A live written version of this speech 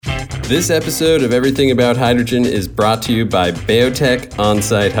This episode of Everything About Hydrogen is brought to you by BayoTech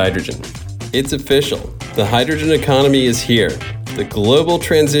On-Site Hydrogen. It's official. The hydrogen economy is here. The global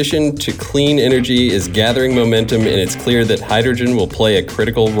transition to clean energy is gathering momentum, and it's clear that hydrogen will play a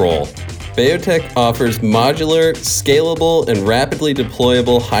critical role. BayoTech offers modular, scalable, and rapidly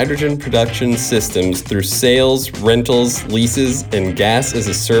deployable hydrogen production systems through sales, rentals, leases, and gas as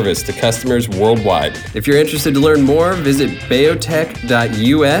a service to customers worldwide. If you're interested to learn more, visit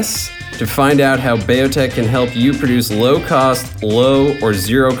bayotech.us to find out how BayoTech can help you produce low-cost, low or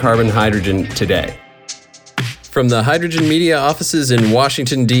zero-carbon hydrogen today. From the Hydrogen Media offices in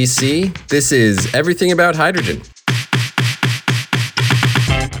Washington, D.C., this is Everything About Hydrogen.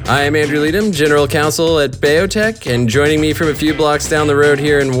 I am Andrew Leadham, General Counsel at BayoTech, and joining me from a few blocks down the road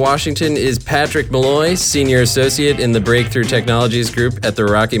here in Washington is Patrick Malloy, Senior Associate in the Breakthrough Technologies Group at the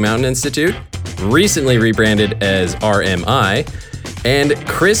Rocky Mountain Institute, recently rebranded as RMI, and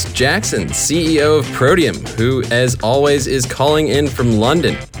Chris Jackson, CEO of Protium, who, as always, is calling in from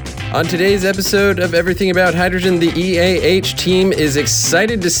London. On today's episode of Everything About Hydrogen, the EAH team is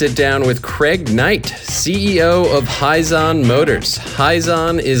excited to sit down with Craig Knight, CEO of Hyzon Motors.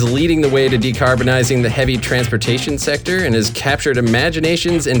 Hyzon is leading the way to decarbonizing the heavy transportation sector and has captured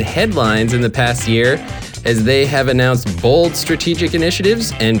imaginations and headlines in the past year as they have announced bold strategic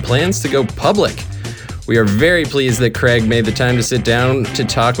initiatives and plans to go public. We are very pleased that Craig made the time to sit down to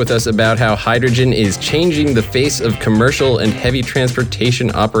talk with us about how hydrogen is changing the face of commercial and heavy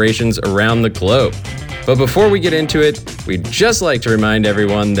transportation operations around the globe. But before we get into it, we'd just like to remind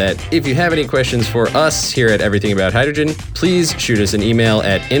everyone that if you have any questions for us here at Everything About Hydrogen, please shoot us an email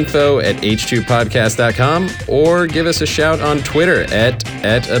at info@h2podcast.com or give us a shout on Twitter at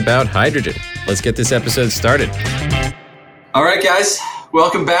 @abouthydrogen. Let's get this episode started. All right, guys,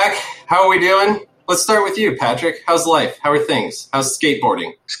 welcome back. How are we doing? Let's start with you, Patrick. How's life? How are things? How's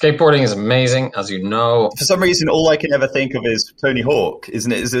skateboarding? Skateboarding is amazing, as you know. For some reason, all I can ever think of is Tony Hawk, isn't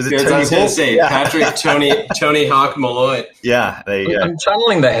it? Is it Tony Hawk? I was going to say, yeah. Patrick, Tony Hawk Malloy. Yeah, there you go. I'm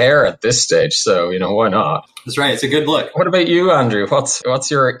channeling the hair at this stage, so, why not? That's right. It's a good look. What about you, Andrew? What's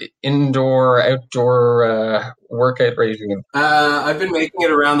your indoor, outdoor workout regime? I've been making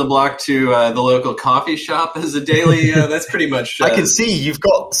it around the block to the local coffee shop as a daily. That's pretty much. I can see you've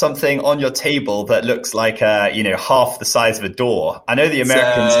got something on your table that looks like half the size of a door. I know the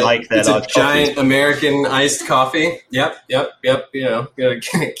Americans like their large coffees. It's a giant American iced coffee. Yep.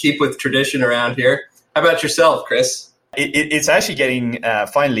 Gotta keep with tradition around here. How about yourself, Chris? It's actually getting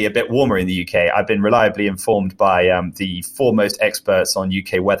finally a bit warmer in the UK. I've been reliably informed by the foremost experts on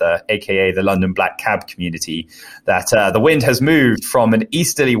UK weather, aka the London Black Cab community, that the wind has moved from an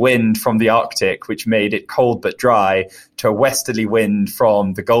easterly wind from the Arctic, which made it cold but dry, to a westerly wind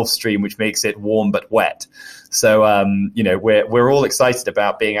from the Gulf Stream, which makes it warm but wet. So, we're all excited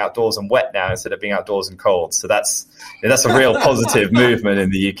about being outdoors and wet now instead of being outdoors and cold. So that's a real positive movement in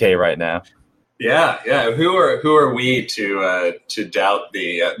the UK right now. Yeah. Who are we to doubt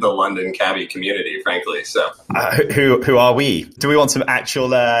the London cabbie community? Frankly, so who are we? Do we want some actual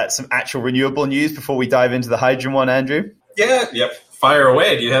renewable news before we dive into the hydrogen one, Andrew? Yeah. Yep. Fire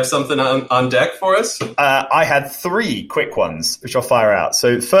away. Do you have something on deck for us? I had three quick ones, which I'll fire out.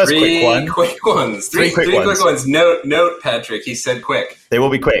 So first quick one. Three quick ones. Note, Patrick. He said quick. They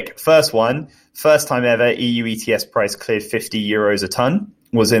will be quick. First one. First time ever EU ETS price cleared €50 a ton.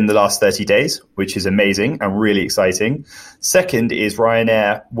 Was in the last 30 days, which is amazing and really exciting. Second is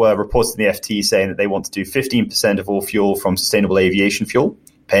Ryanair were reported in the FT saying that they want to do 15% of all fuel from sustainable aviation fuel,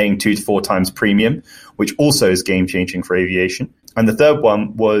 paying 2 to 4 times premium, which also is game-changing for aviation. And the third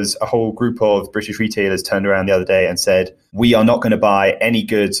one was a whole group of British retailers turned around the other day and said, we are not going to buy any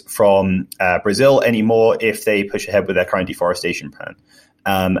goods from Brazil anymore if they push ahead with their current deforestation plan.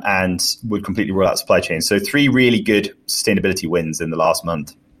 And would completely rule out supply chains. So 3 really good sustainability wins in the last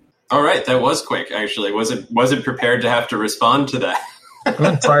month. All right, that was quick, actually. Wasn't prepared to have to respond to that. I'm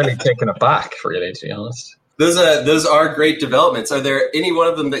entirely taken aback, really, to be honest. Those are great developments. Are there any one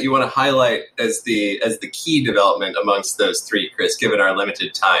of them that you want to highlight as the key development amongst those 3, Chris, given our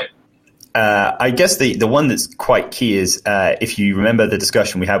limited time? I guess the one that's quite key is if you remember the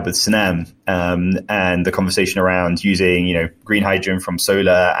discussion we had with Sanam and the conversation around using green hydrogen from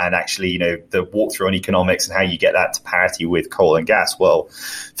solar and actually the walkthrough on economics and how you get that to parity with coal and gas. Well,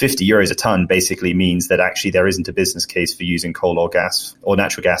 €50 a ton basically means that actually there isn't a business case for using coal or gas or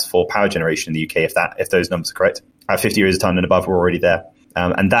natural gas for power generation in the UK if those numbers are correct. At €50 a ton and above, we're already there.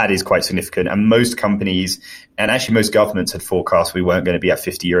 And that is quite significant. And most companies, and actually most governments had forecast we weren't going to be at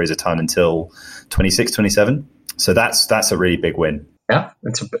 €50 a ton until 26, 27. So that's a really big win. Yeah,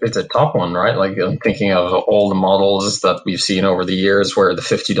 it's a top one, right? Like I'm thinking of all the models that we've seen over the years where the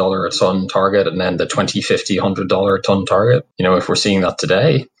 $50 a ton target and then the $20, $50, $100 a ton target. If we're seeing that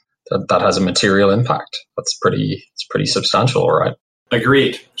today, that has a material impact. It's pretty substantial, all right?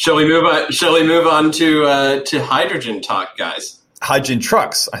 Agreed. Shall we move on to hydrogen talk, guys? Hydrogen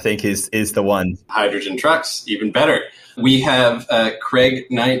trucks, I think, is the one. Hydrogen trucks, even better. We have Craig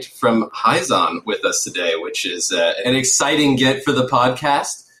Knight from Hyzon with us today, which is an exciting get for the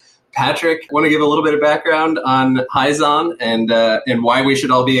podcast. Patrick, want to give a little bit of background on Hyzon and why we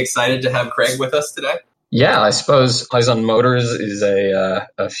should all be excited to have Craig with us today? Yeah, I suppose Hyzon Motors is a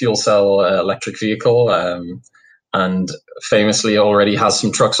fuel cell electric vehicle and famously already has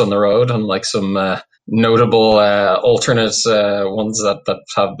some trucks on the road, unlike some notable alternate ones that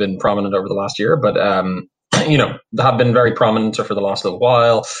have been prominent over the last year. But have been very prominent for the last little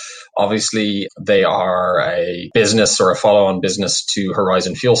while. Obviously, they are a business or a follow-on business to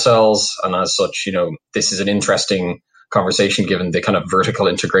Horizon Fuel Cells. And as such, this is an interesting conversation given the kind of vertical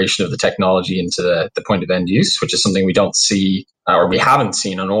integration of the technology into the point of end use, which is something we don't see or we haven't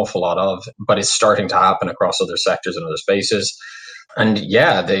seen an awful lot of, but it's starting to happen across other sectors and other spaces. And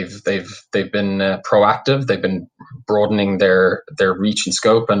yeah, they've been proactive. They've been broadening their reach and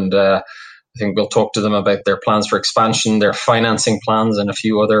scope, and I think we'll talk to them about their plans for expansion, their financing plans, and a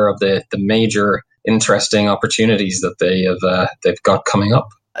few other of the major interesting opportunities that they've got coming up.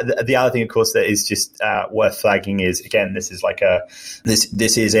 The other thing, of course, that is just worth flagging is, again, this is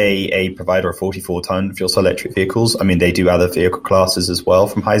a provider of 44-ton fuel cell electric vehicles. I mean, they do other vehicle classes as well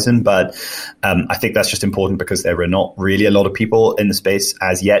from Hyzon, but I think that's just important because there are not really a lot of people in the space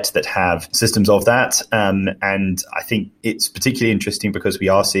as yet that have systems of that. And I think it's particularly interesting because we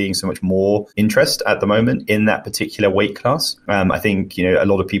are seeing so much more interest at the moment in that particular weight class. I think, a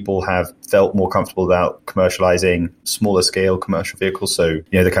lot of people have felt more comfortable about commercializing smaller scale commercial vehicles. So,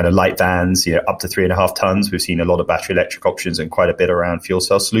 the kind of light vans, up to 3.5 tons. We've seen a lot of battery electric options and quite a bit around fuel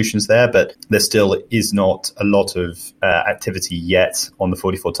cell solutions there, but there still is not a lot of activity yet on the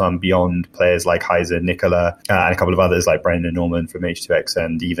 44-ton beyond players like Hyzon, Nikola, and a couple of others like Brendan Norman from H2X,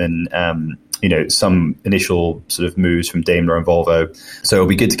 and even some initial sort of moves from Daimler and Volvo. So it'll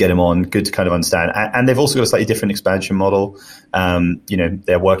be good to get them on, good to kind of understand. And they've also got a slightly different expansion model.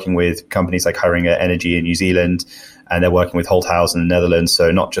 They're working with companies like Hyringa Energy in New Zealand, and they're working with Holthaus in the Netherlands. So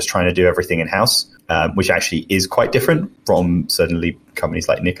not just trying to do everything in-house, which actually is quite different from certainly companies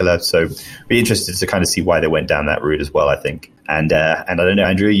like Nikola. So be interested to kind of see why they went down that route as well, I think. And I don't know,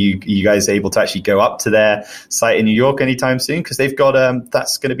 Andrew, you guys able to actually go up to their site in New York anytime soon? Because they've got,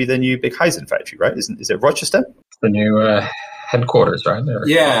 that's going to be the new big Hyzon factory, right? Is it Rochester? The new headquarters, right?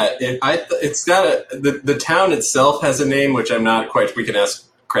 Yeah, it's got the town itself has a name, which we can ask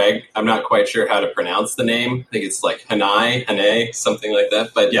Craig. I'm not quite sure how to pronounce the name. I think it's like Hanai, something like that.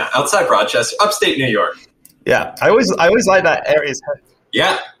 But yeah, outside Rochester, upstate New York. Yeah, I always like that area.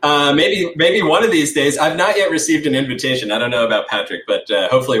 Yeah, maybe one of these days. I've not yet received an invitation. I don't know about Patrick, but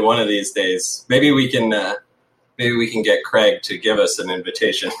hopefully one of these days, maybe we can get Craig to give us an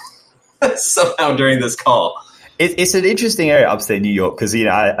invitation somehow during this call. It's an interesting area, upstate New York, because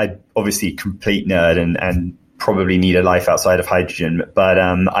I obviously complete nerd and probably need a life outside of hydrogen. But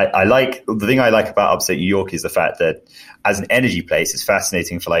the thing I like about upstate New York is the fact that as an energy place, it's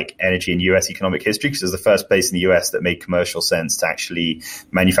fascinating for like energy and US economic history, because it's the first place in the US that made commercial sense to actually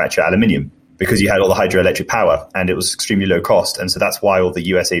manufacture aluminium, because you had all the hydroelectric power and it was extremely low cost. And so that's why all the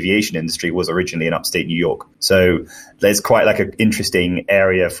US aviation industry was originally in upstate New York. So there's quite like an interesting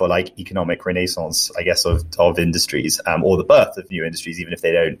area for like economic renaissance, I guess, of industries, or the birth of new industries, even if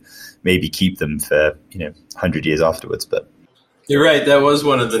they don't maybe keep them for, 100 years afterwards. But you're right. That was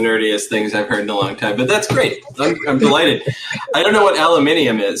one of the nerdiest things I've heard in a long time, but that's great. I'm delighted. I don't know what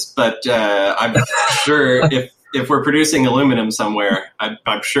aluminium is, but I'm sure if we're producing aluminum somewhere,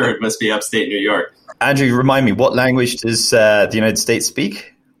 I'm sure it must be upstate New York. Andrew, remind me, what language does the United States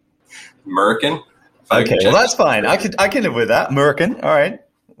speak? American. Okay, well, that's fine. I can live with that. American. All right.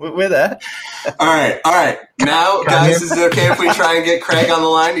 We're there. All right. Now, guys, is it okay if we try and get Craig on the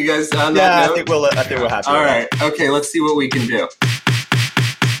line? You guys on that note? I think we're happy. All right. Okay, let's see what we can do.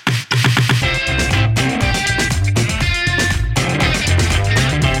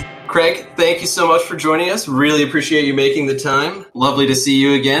 Craig, thank you so much for joining us. Really appreciate you making the time. Lovely to see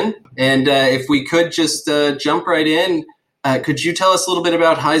you again. And if we could just jump right in, could you tell us a little bit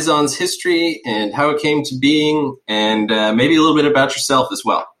about Hyzon's history and how it came to being, and maybe a little bit about yourself as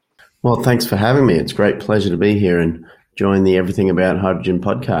well? Well, thanks for having me. It's a great pleasure to be here and join the Everything About Hydrogen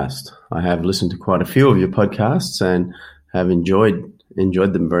podcast. I have listened to quite a few of your podcasts and have enjoyed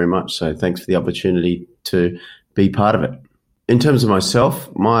them very much. So thanks for the opportunity to be part of it. in terms of myself,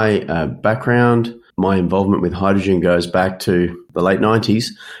 my background, my involvement with hydrogen goes back to the late 90s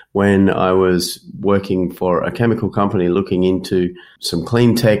when I was working for a chemical company looking into some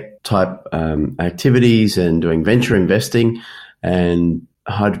clean tech type activities and doing venture investing. And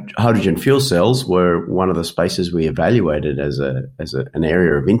hydrogen fuel cells were one of the spaces we evaluated as an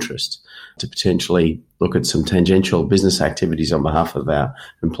area of interest to potentially look at some tangential business activities on behalf of our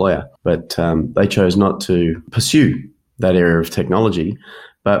employer. But they chose not to pursue that area of technology.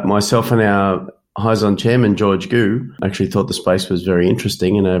 But myself and our Hyzon chairman, George Gu, actually thought the space was very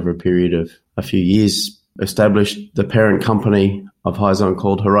interesting, and over a period of a few years established the parent company of Hyzon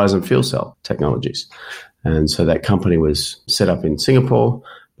called Horizon Fuel Cell Technologies. And so that company was set up in Singapore,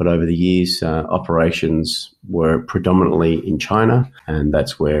 but over the years, operations were predominantly in China, and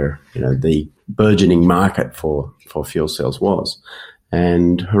that's where the burgeoning market for fuel cells was.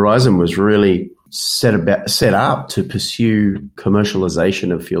 And Horizon was really set up to pursue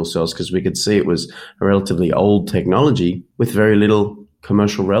commercialization of fuel cells because we could see it was a relatively old technology with very little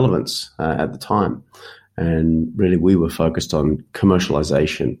commercial relevance at the time. And really, we were focused on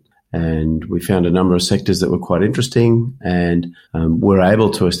commercialization. And we found a number of sectors that were quite interesting, and were able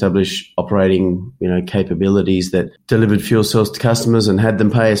to establish operating, capabilities that delivered fuel cells to customers and had them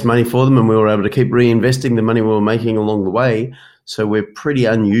pay us money for them, and we were able to keep reinvesting the money we were making along the way. So we're a pretty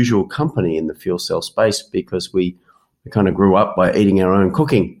unusual company in the fuel cell space because we kind of grew up by eating our own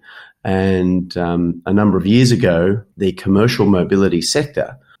cooking. And a number of years ago, the commercial mobility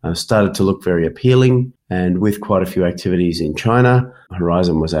sector started to look very appealing. And with quite a few activities in China,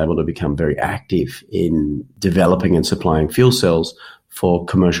 Horizon was able to become very active in developing and supplying fuel cells for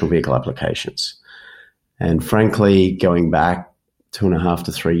commercial vehicle applications. And frankly, going back 2.5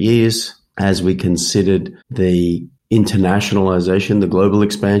 to 3 years, as we considered the internationalization, the global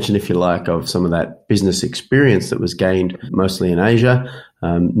expansion, if you like, of some of that business experience that was gained mostly in Asia,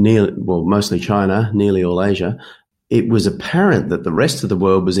 mostly China, nearly all Asia, it was apparent that the rest of the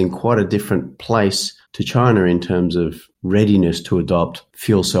world was in quite a different place to China in terms of readiness to adopt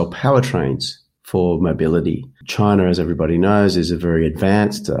fuel cell powertrains for mobility. China, as everybody knows, is a very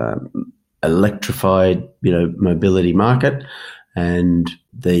advanced, electrified, mobility market, and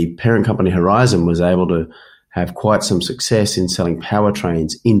the parent company Horizon was able to have quite some success in selling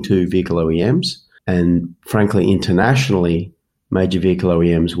powertrains into vehicle OEMs. And frankly, internationally, major vehicle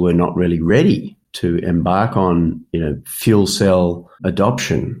OEMs were not really ready to embark on, fuel cell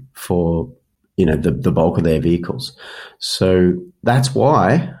adoption for, the bulk of their vehicles. So that's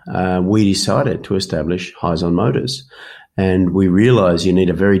why we decided to establish Hyzon Motors. And we realized you need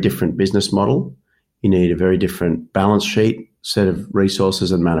a very different business model. You need a very different balance sheet, set of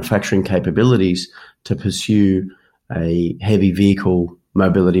resources and manufacturing capabilities to pursue a heavy vehicle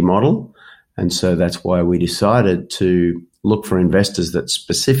mobility model. And so that's why we decided to look for investors that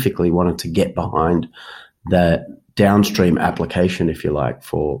specifically wanted to get behind that downstream application, if you like,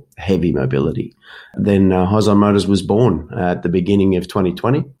 for heavy mobility. Then Hyzon Motors was born at the beginning of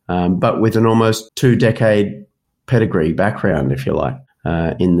 2020, but with an almost 2-decade pedigree background, if you like,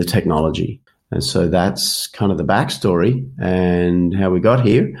 in the technology. And so that's kind of the backstory and how we got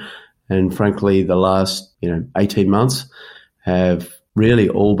here. And frankly, the last 18 months have really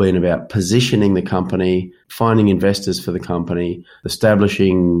all been about positioning the company, finding investors for the company,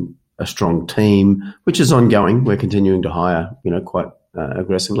 establishing a strong team, which is ongoing. We're continuing to hire, quite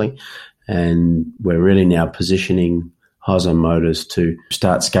aggressively. And we're really now positioning Hyzon Motors to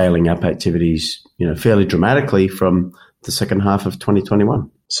start scaling up activities, fairly dramatically from the second half of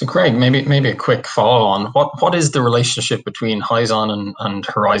 2021. So, Craig, maybe a quick follow on. What is the relationship between Hyzon and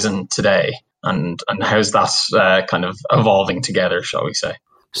Horizon today, and how's that kind of evolving together, shall we say?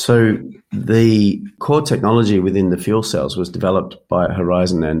 So, the core technology within the fuel cells was developed by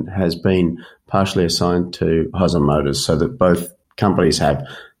Horizon and has been partially assigned to Hyzon Motors, so that both companies have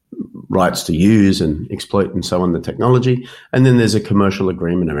rights to use and exploit and so on the technology. And then there's a commercial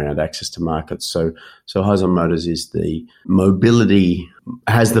agreement around access to markets. So Hyzon Motors has the mobility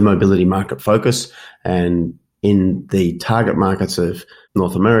market focus, and in the target markets of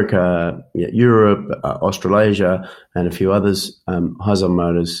North America, Europe, Australasia, and a few others, Hyzon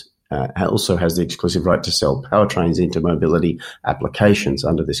Motors also has the exclusive right to sell powertrains into mobility applications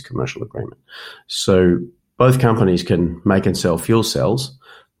under this commercial agreement. So both companies can make and sell fuel cells,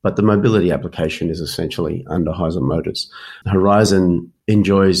 but the mobility application is essentially under Hyzon Motors. Horizon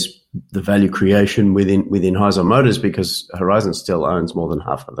enjoys the value creation within Hyzon Motors because Horizon still owns more than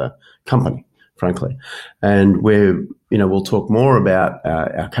half of the company frankly. And we'll talk more about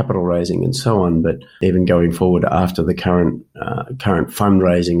our capital raising and so on, but even going forward after the current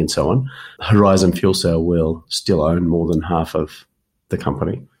fundraising and so on, Horizon Fuel Cell will still own more than half of the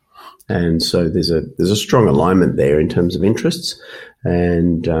company. And so there's a strong alignment there in terms of interests.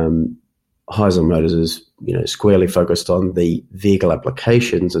 And Hyzon Motors is squarely focused on the vehicle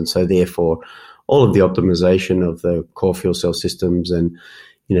applications, and so therefore all of the optimization of the core fuel cell systems and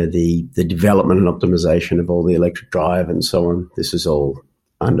the development and optimization of all the electric drive and so on, this is all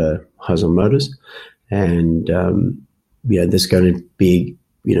under Hyzon Motors. And there's going to be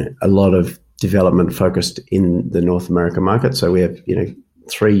a lot of development focused in the North American market. So we have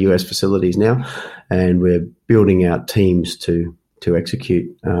 3 US facilities now, and we're building out teams to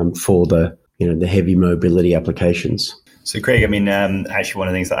execute for the heavy mobility applications. So, Craig, actually one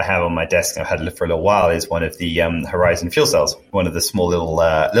of the things that I have on my desk, and I've had a look for a little while, is one of the Horizon fuel cells, one of the small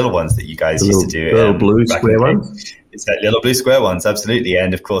little ones that you guys used to do. Little blue square ones? It's that little blue square ones, absolutely.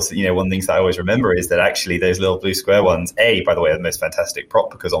 And of course, one of the things that I always remember is that actually those little blue square ones, by the way, are the most fantastic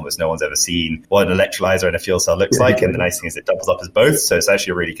prop because almost no one's ever seen what an electrolyzer and a fuel cell looks like. And the nice thing is it doubles up as both. So it's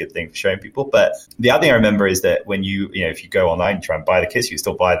actually a really good thing for showing people. But the other thing I remember is that when if you go online and try and buy the kits, you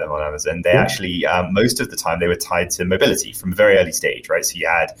still buy them on Amazon. They actually, most of the time, they were tied to mobility from a very early stage, right? So you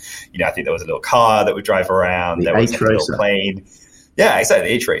had, I think there was a little car that would drive around. There was a little plane. Yeah, exactly.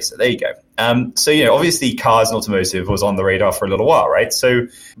 The H-Racer. There you go. So, obviously cars and automotive was on the radar for a little while, right? So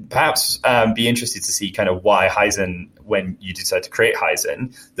perhaps be interested to see kind of why Hyzon, when you decided to create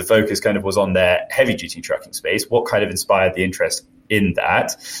Hyzon, the focus kind of was on their heavy duty trucking space. What kind of inspired the interest in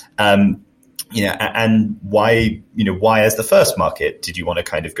that? And why as the first market did you want to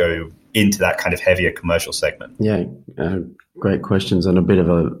kind of go into that kind of heavier commercial segment? Yeah, great questions, and a bit of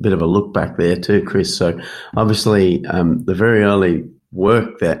a look back there too, Chris. So obviously, the very early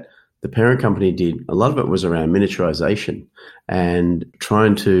work that the parent company did, a lot of it was around miniaturization and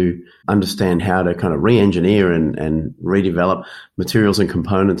trying to understand how to kind of re-engineer and redevelop materials and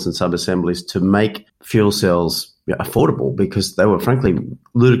components and sub-assemblies to make fuel cells affordable, because they were frankly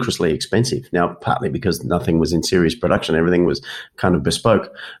ludicrously expensive. Now, partly because nothing was in series production, everything was kind of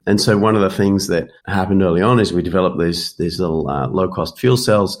bespoke. And so one of the things that happened early on is we developed these little low-cost fuel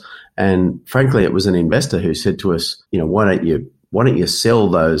cells. And frankly, it was an investor who said to us, why don't you sell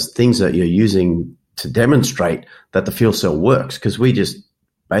those things that you're using to demonstrate that the fuel cell works? Because we just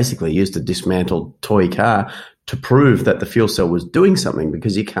basically used a dismantled toy car to prove that the fuel cell was doing something,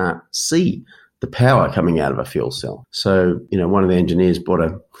 because you can't see the power coming out of a fuel cell. So, one of the engineers bought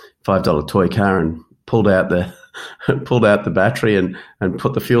a $5 toy car and pulled out the battery and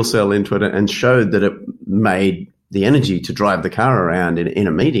put the fuel cell into it and showed that it made the energy to drive the car around in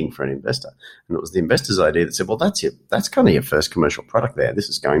a meeting for an investor. And it was the investor's idea that said, well, that's kind of your first commercial product there. This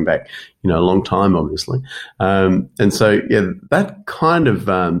is going back, a long time, obviously. And so, that kind of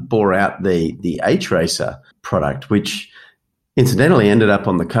bore out the H-Racer product, which incidentally ended up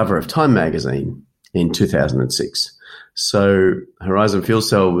on the cover of Time magazine in 2006. So Horizon Fuel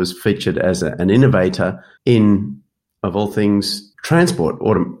Cell was featured as an innovator in, of all things, transport,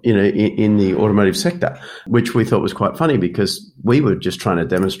 in the automotive sector, which we thought was quite funny because we were just trying to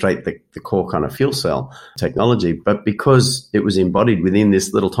demonstrate the core kind of fuel cell technology. But because it was embodied within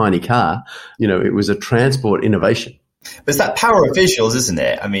this little tiny car, it was a transport innovation. But it's that power of visuals, isn't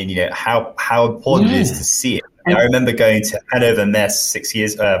it? How important it is to see it. I remember going to Hanover Mess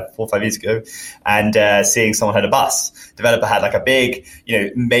 4 or 5 years ago and seeing someone had a bus. Developer had like a big,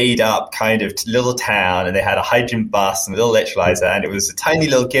 made up kind of little town, and they had a hydrogen bus and a little electrolyzer, and it was a tiny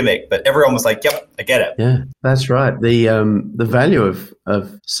little gimmick, but everyone was like, yep, I get it. Yeah, that's right. The value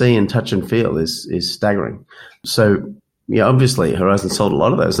of see and touch and feel is staggering. So, obviously Horizon sold a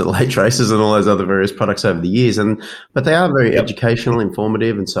lot of those little H-Racers and all those other various products over the years, but they are very educational,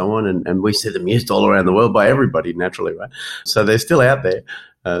 informative, and so on. And we see them used all around the world by everybody, naturally, right? So they're still out there.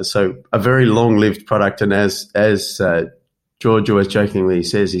 So a very long-lived product. And as George always jokingly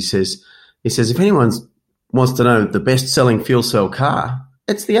says, he says if anyone wants to know the best-selling fuel cell car,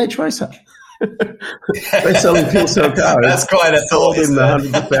 it's the H-Racer. Best-selling fuel cell car. That's quite a sold in the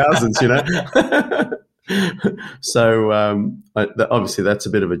hundreds of thousands, So obviously that's a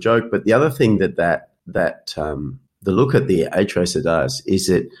bit of a joke, but the other thing that the look at the H-Racer does is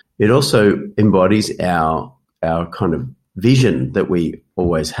it also embodies our kind of vision that we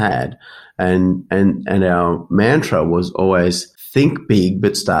always had, and our mantra was always think big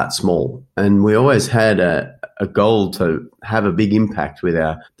but start small, and we always had a goal to have a big impact with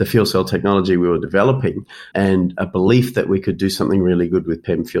the fuel cell technology we were developing, and a belief that we could do something really good with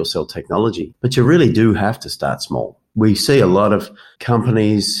PEM fuel cell technology. But you really do have to start small. We see a lot of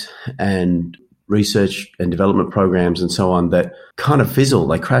companies and research and development programs and so on that kind of fizzle,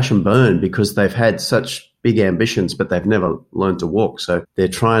 they crash and burn because they've had such big ambitions, but they've never learned to walk. So they're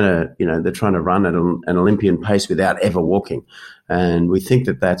trying to run at an Olympian pace without ever walking. And we think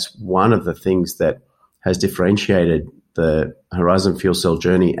that that's one of the things that has differentiated the Horizon Fuel Cell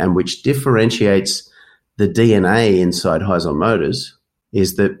journey, and which differentiates the DNA inside Hyzon Motors,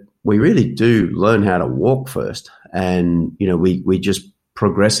 is that we really do learn how to walk first. And, we just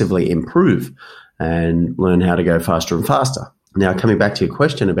progressively improve and learn how to go faster and faster. Now, coming back to your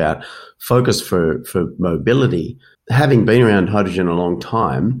question about focus for mobility, having been around hydrogen a long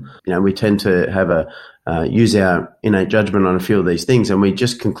time, we tend to have use our innate judgment on a few of these things. And we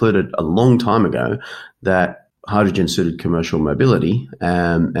just concluded a long time ago that hydrogen suited commercial mobility.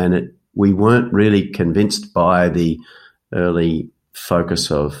 We weren't really convinced by the early focus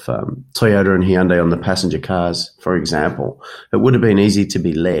of Toyota and Hyundai on the passenger cars, for example. It would have been easy to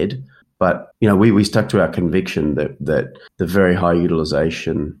be led, but we stuck to our conviction that the very high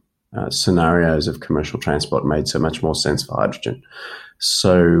utilization scenarios of commercial transport made so much more sense for hydrogen.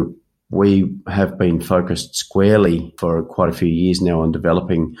 So we have been focused squarely for quite a few years now on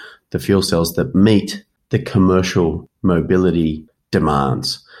developing the fuel cells that meet the commercial mobility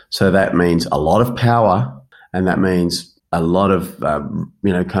demands. So that means a lot of power, and that means a lot of,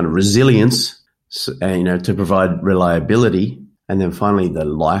 kind of resilience, to provide reliability. And then finally, the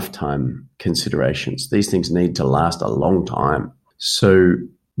lifetime considerations. These things need to last a long time. So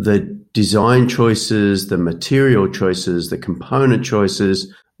the design choices, the material choices, the component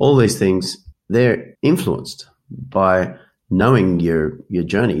choices, all these things, they're influenced by knowing your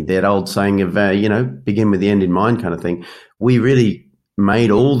journey. That old saying of, begin with the end in mind kind of thing. We really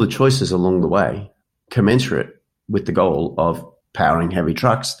made all the choices along the way commensurate with the goal of powering heavy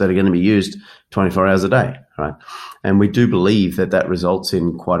trucks that are going to be used 24 hours a day, right? And we do believe that results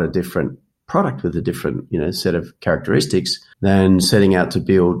in quite a different product with a different, set of characteristics than setting out to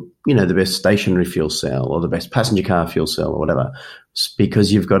build, the best stationary fuel cell or the best passenger car fuel cell or whatever,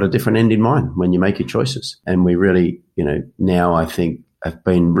 because you've got a different end in mind when you make your choices. And we really, now I think have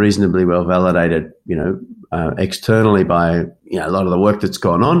been reasonably well validated, externally by, a lot of the work that's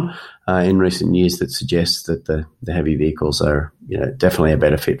gone on in recent years that suggests that the heavy vehicles are, definitely a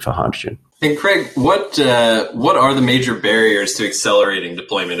better fit for hydrogen. And Craig, what are the major barriers to accelerating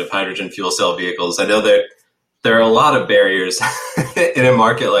deployment of hydrogen fuel cell vehicles? I know that there are a lot of barriers in a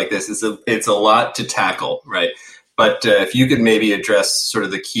market like this. It's a lot to tackle, right? But if you could maybe address sort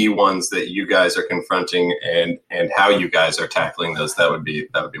of the key ones that you guys are confronting and how you guys are tackling those, that would be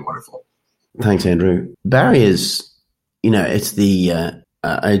wonderful. Thanks, Andrew. Barriers, it's the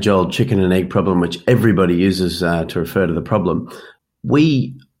age-old chicken and egg problem, which everybody uses to refer to the problem.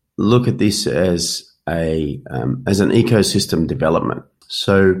 We look at this as an ecosystem development.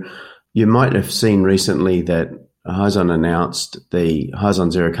 So you might have seen recently that Hyzon announced the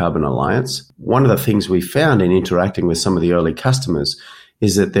Hyzon Zero Carbon Alliance. One of the things we found in interacting with some of the early customers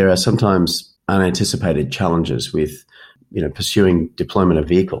is that there are sometimes unanticipated challenges with, pursuing deployment of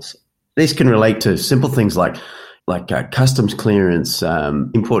vehicles. These can relate to simple things like customs clearance,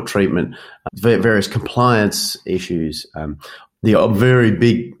 import treatment, various compliance issues, the very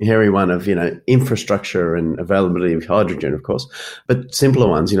big, hairy one of, infrastructure and availability of hydrogen, of course, but simpler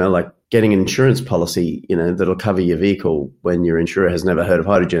ones, like getting an insurance policy, that'll cover your vehicle when your insurer has never heard of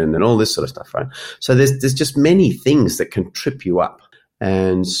hydrogen and all this sort of stuff, right? So there's just many things that can trip you up.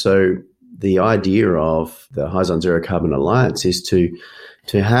 And so the idea of the Hyzon Zero Carbon Alliance is to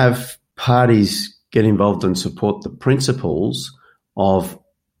have parties get involved and support the principles of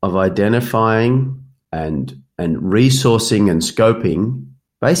identifying and resourcing and scoping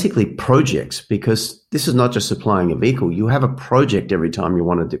basically projects, because this is not just supplying a vehicle. You have a project every time you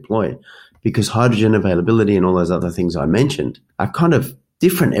want to deploy, because hydrogen availability and all those other things I mentioned are kind of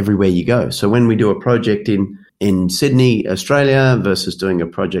different everywhere you go. So when we do a project in Sydney, Australia versus doing a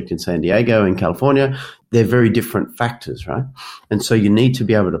project in San Diego in California, they're very different factors, right? And so you need to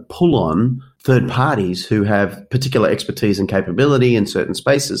be able to pull on third parties who have particular expertise and capability in certain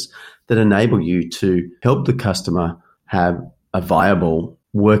spaces that enable you to help the customer have a viable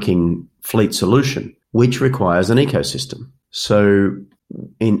working fleet solution, which requires an ecosystem. So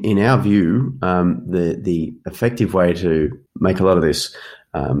in our view, the effective way to make a lot of this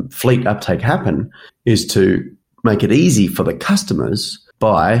fleet uptake happen is to make it easy for the customers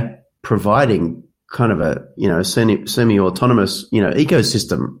by providing kind of a semi-autonomous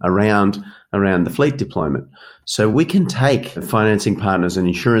ecosystem around the fleet deployment. So we can take financing partners and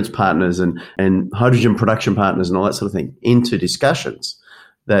insurance partners and hydrogen production partners and all that sort of thing into discussions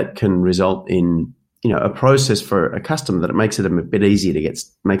that can result in a process for a customer that it makes it a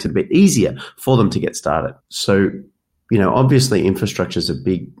bit easier for them to get started. So, obviously infrastructure is a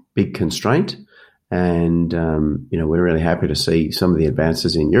big constraint. And, we're really happy to see some of the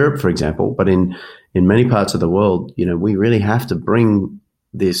advances in Europe, for example, but in many parts of the world, we really have to bring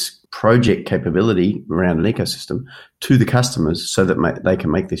this project capability around an ecosystem to the customers so that they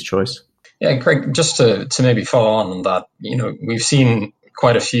can make this choice. Yeah, Craig, just to maybe follow on that, we've seen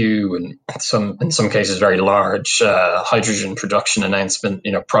quite a few, and in some cases very large, hydrogen production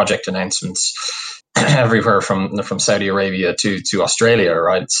project announcements everywhere from Saudi Arabia to Australia,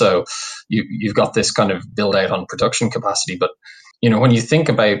 right? So you've got this kind of build out on production capacity, but when you think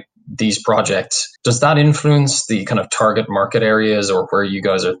about these projects, does that influence the kind of target market areas or where you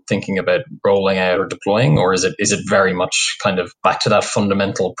guys are thinking about rolling out or deploying, or is it very much kind of back to that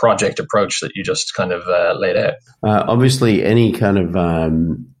fundamental project approach that you just kind of laid out? Obviously, any kind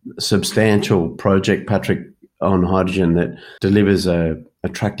of substantial project, Patrick, on hydrogen that delivers a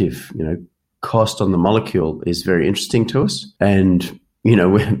attractive, cost on the molecule is very interesting to us. And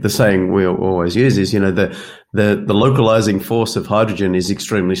the saying we always use is, the localizing force of hydrogen is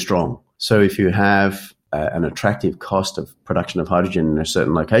extremely strong. So if you have an attractive cost of production of hydrogen in a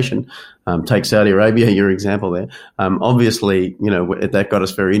certain location, take Saudi Arabia, your example there. Obviously, that got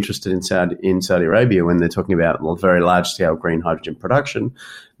us very interested in Saudi Arabia when they're talking about very large scale green hydrogen production,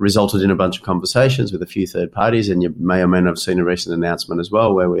 resulted in a bunch of conversations with a few third parties. And you may or may not have seen a recent announcement as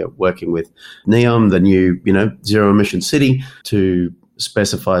well, where we are working with NEOM, the new, zero emission city, to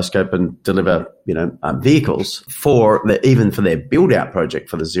specify, scope, and deliver, vehicles even for their build out project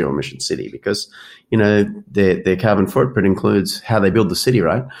for the zero emission city, because, their carbon footprint includes how they build the city,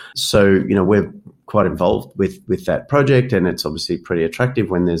 right? So, we're quite involved with that project, and it's obviously pretty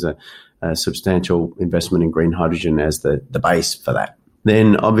attractive when there's a substantial investment in green hydrogen as the base for that.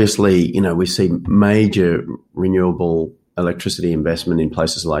 Then obviously, we see major renewable electricity investment in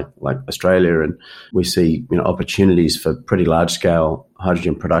places like Australia, and we see opportunities for pretty large scale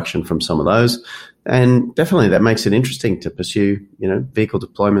hydrogen production from some of those, and definitely that makes it interesting to pursue vehicle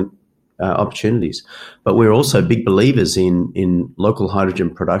deployment opportunities. But we're also big believers in local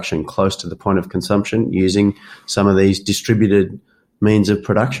hydrogen production close to the point of consumption, using some of these distributed means of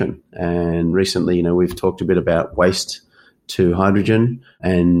production. And recently, we've talked a bit about waste to hydrogen,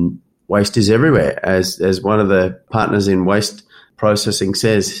 and waste is everywhere. As one of the partners in waste processing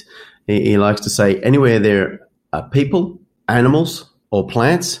says, he likes to say, anywhere there are people, animals, or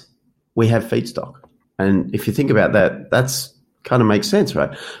plants, we have feedstock. And if you think about that, that's kind of makes sense,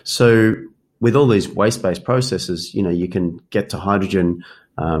 right? So with all these waste-based processes, you can get to hydrogen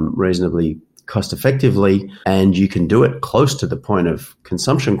reasonably cost effectively, and you can do it close to the point of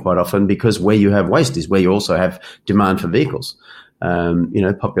consumption quite often, because where you have waste is where you also have demand for vehicles.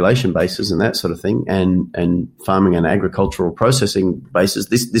 Population bases and that sort of thing, and farming and agricultural processing bases.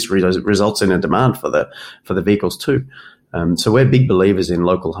 This results in a demand for the vehicles too. So we're big believers in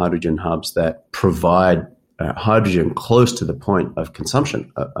local hydrogen hubs that provide hydrogen close to the point of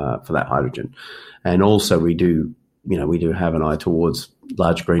consumption for that hydrogen, and also we do have an eye towards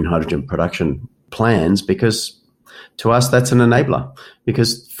large green hydrogen production plans, because to us that's an enabler.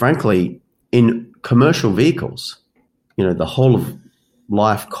 Because frankly, in commercial vehicles, the whole of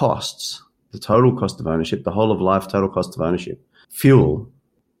life costs, the total cost of ownership, the whole of life total cost of ownership, fuel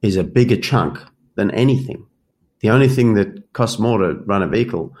is a bigger chunk than anything. The only thing that costs more to run a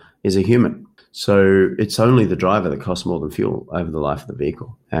vehicle is a human. So it's only the driver that costs more than fuel over the life of the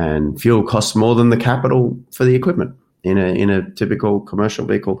vehicle. And fuel costs more than the capital for the equipment in a typical commercial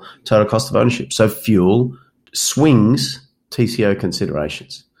vehicle total cost of ownership. So fuel swings TCO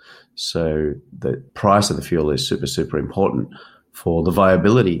considerations. So the price of the fuel is super, super important for the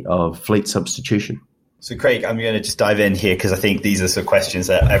viability of fleet substitution. So Craig, I'm going to just dive in here because I think these are some questions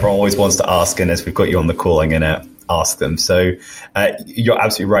that everyone always wants to ask. And as we've got you on the call, I'm going to ask them. So you're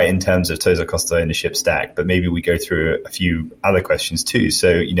absolutely right in terms of total cost of ownership stack, but maybe we go through a few other questions too.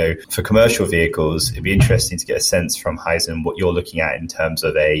 So, for commercial vehicles, it'd be interesting to get a sense from Hyzon what you're looking at in terms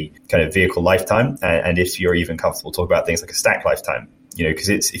of a kind of vehicle lifetime. And if you're even comfortable talking about things like a stack lifetime. Because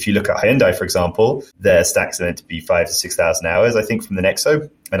if you look at Hyundai, for example, their stacks are meant to be 5,000 to 6,000 hours, I think, from the Nexo.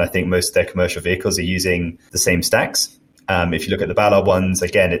 And I think most of their commercial vehicles are using the same stacks. If you look at the Ballard ones,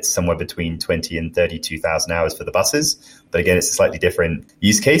 again, it's somewhere between 20 and 32,000 hours for the buses. But again, it's a slightly different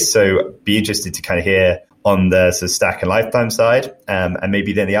use case. So be interested to kind of hear on the sort of stack and lifetime side, and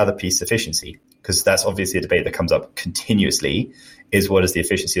maybe then the other piece, efficiency, because that's obviously a debate that comes up continuously, is what is the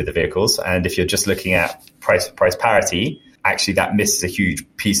efficiency of the vehicles? And if you're just looking at price parity, actually that misses a huge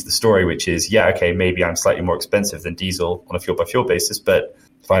piece of the story, which is, maybe I'm slightly more expensive than diesel on a fuel by fuel basis, but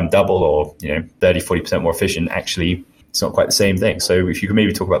if I'm double or 30-40% more efficient, actually it's not quite the same thing. So if you could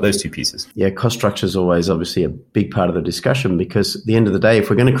maybe talk about those two pieces. Yeah, cost structure is always obviously a big part of the discussion, because at the end of the day, if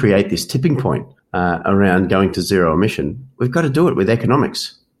we're going to create this tipping point around going to zero emission, we've got to do it with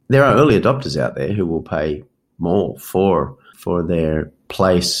economics. There are early adopters out there who will pay more for their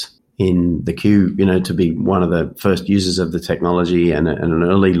place in the queue, to be one of the first users of the technology and an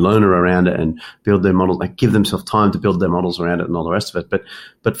early learner around it and build their model, like give themselves time to build their models around it and all the rest of it.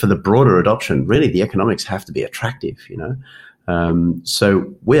 But for the broader adoption, really the economics have to be attractive,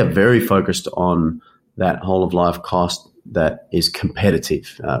 So we are very focused on that whole of life cost that is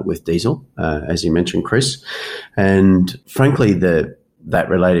competitive with diesel, as you mentioned, Chris. And frankly, that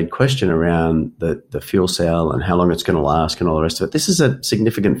related question around the fuel cell and how long it's going to last and all the rest of it, this is a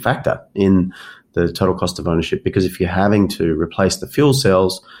significant factor in the total cost of ownership, because if you're having to replace the fuel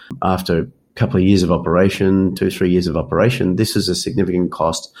cells after a couple of years of operation, 2-3 years of operation, this is a significant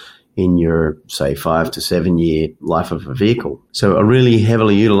cost in your, say, 5 to 7 year life of a vehicle. So a really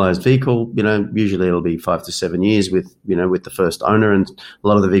heavily utilized vehicle, usually it'll be 5 to 7 years with the first owner. And a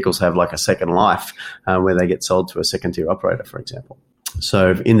lot of the vehicles have like a second life where they get sold to a second tier operator, for example.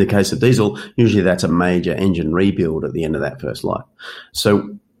 So in the case of diesel, usually that's a major engine rebuild at the end of that first life.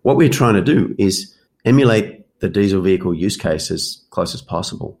 So what we're trying to do is emulate the diesel vehicle use case as close as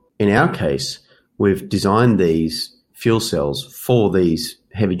possible. In our case, we've designed these fuel cells for these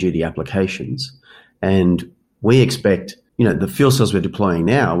heavy-duty applications, and we expect, the fuel cells we're deploying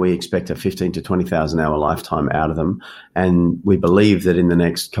now, we expect a 15 to 20,000 hour lifetime out of them, and we believe that in the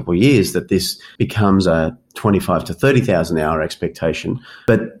next couple of years that this becomes a 25 to 30,000 hour expectation.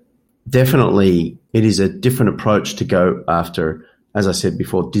 But definitely it is a different approach to go after, as I said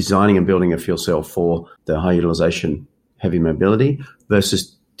before, designing and building a fuel cell for the high utilization heavy mobility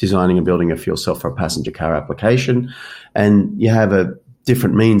versus designing and building a fuel cell for a passenger car application. And you have a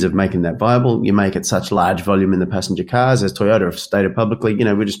different means of making that viable. You make it such large volume in the passenger cars, as Toyota have stated publicly,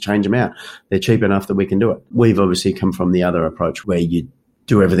 we just change them out. They're cheap enough that we can do it. We've obviously come from the other approach where you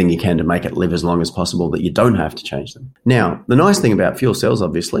do everything you can to make it live as long as possible, that you don't have to change them. Now, the nice thing about fuel cells,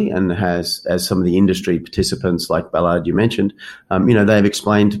 obviously, and as some of the industry participants like Ballard you mentioned, they've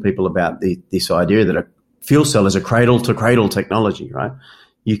explained to people about this idea that a fuel cell is a cradle-to-cradle technology, right?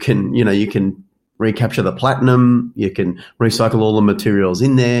 You can recapture the platinum, you can recycle all the materials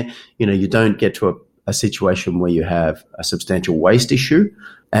in there. You don't get to a situation where you have a substantial waste issue.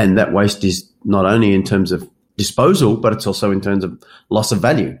 And that waste is not only in terms of disposal, but it's also in terms of loss of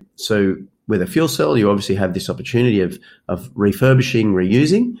value. So with a fuel cell, you obviously have this opportunity of refurbishing,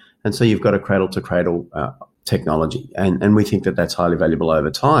 reusing. And so you've got a cradle to cradle technology. And we think that that's highly valuable over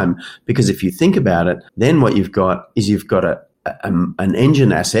time, because if you think about it, then what you've got is an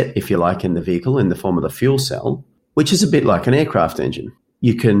engine asset, if you like, in the vehicle in the form of the fuel cell, which is a bit like an aircraft engine.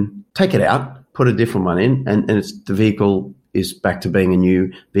 You can take it out, put a different one in, and the vehicle is back to being a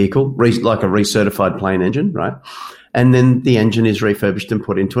new vehicle, like a recertified plane engine, right? And then the engine is refurbished and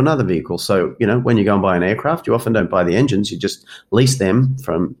put into another vehicle. So, when you go and buy an aircraft, you often don't buy the engines. You just lease them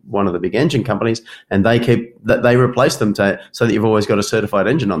from one of the big engine companies, and they replace them so that you've always got a certified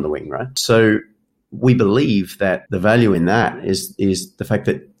engine on the wing, right? So we believe that the value in that is the fact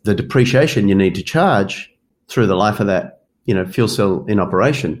that the depreciation you need to charge through the life of that, fuel cell in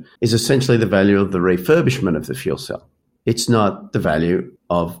operation is essentially the value of the refurbishment of the fuel cell. It's not the value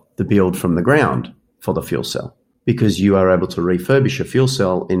of the build from the ground for the fuel cell, because you are able to refurbish a fuel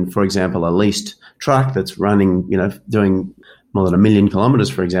cell in, for example, a leased truck that's running, doing more than 1 million kilometers,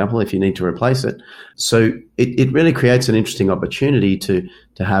 for example, if you need to replace it. So it really creates an interesting opportunity to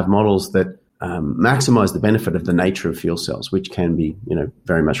have models that maximize the benefit of the nature of fuel cells, which can be,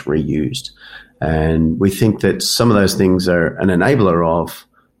 very much reused. And we think that some of those things are an enabler of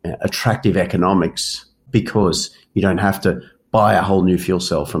attractive economics, because you don't have to buy a whole new fuel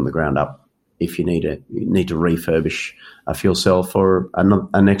cell from the ground up if you need to refurbish a fuel cell for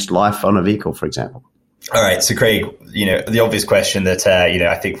a next life on a vehicle, for example. All right. So, Craig, the obvious question that,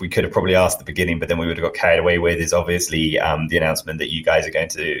 I think we could have probably asked at the beginning, but then we would have got carried away with, is obviously the announcement that you guys are going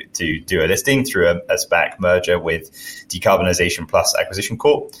to do a listing through a SPAC merger with Decarbonization Plus Acquisition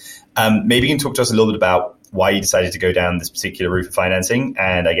Corp. Maybe you can talk to us a little bit about why you decided to go down this particular route of financing,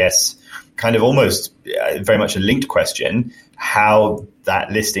 and I guess kind of almost very much a linked question, how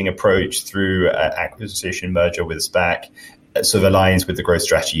that listing approach through acquisition merger with a SPAC sort of aligns with the growth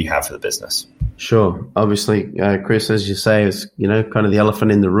strategy you have for the business. Sure. Obviously, Chris, as you say, is, kind of the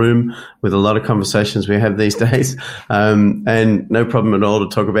elephant in the room with a lot of conversations we have these days. And no problem at all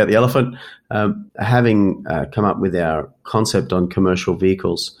to talk about the elephant. Having come up with our concept on commercial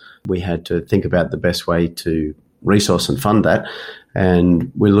vehicles, we had to think about the best way to resource and fund that.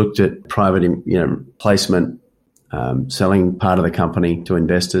 And we looked at private, placement, selling part of the company to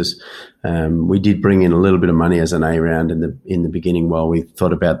investors. We did bring in a little bit of money as an A round in the beginning while we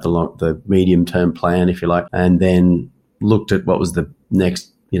thought about the medium term plan, if you like, and then looked at what was the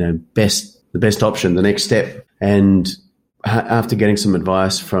next, the best option, the next step. And after getting some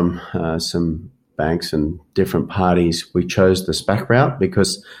advice from some banks and different parties, we chose the SPAC route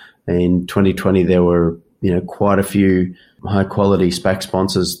because in 2020 there were quite a few high quality SPAC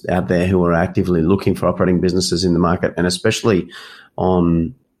sponsors out there who were actively looking for operating businesses in the market, and especially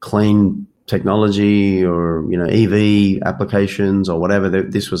on clean technology or EV applications or whatever.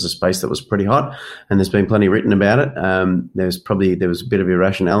 This was a space that was pretty hot, and there's been plenty written about it. There was a bit of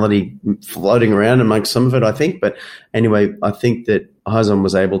irrationality floating around amongst some of it, I think. But anyway, I think that Hyzon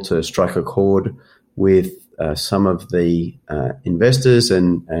was able to strike a chord with some of the investors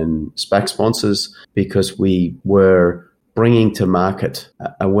and SPAC sponsors because we were bringing to market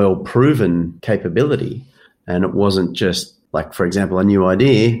a well-proven capability, and it wasn't just like, for example, a new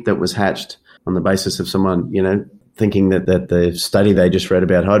idea that was hatched on the basis of someone, thinking that the study they just read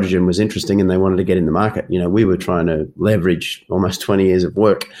about hydrogen was interesting and they wanted to get in the market. We were trying to leverage almost 20 years of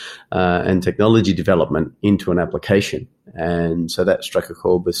work and technology development into an application. And so that struck a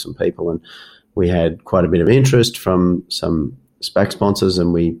chord with some people, and we had quite a bit of interest from some SPAC sponsors,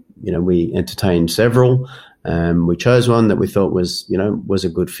 and we entertained several. We chose one that we thought was a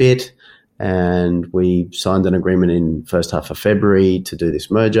good fit, and we signed an agreement in first half of February to do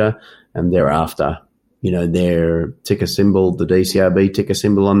this merger. And thereafter, their ticker symbol, the DCRB ticker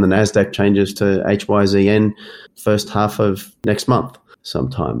symbol on the NASDAQ, changes to HYZN first half of next month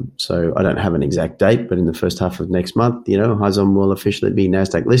sometime. So I don't have an exact date, but in the first half of next month, Hyzon will officially be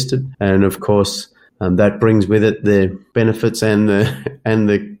NASDAQ listed. And of course, that brings with it the benefits and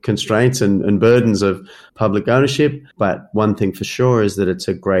the constraints and burdens of public ownership. But one thing for sure is that it's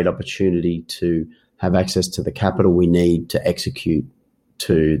a great opportunity to have access to the capital we need to execute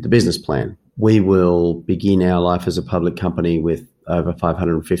to the business plan. We will begin our life as a public company with over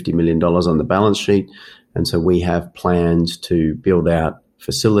 $550 million on the balance sheet. And so we have plans to build out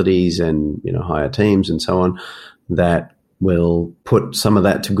facilities and hire teams and so on that will put some of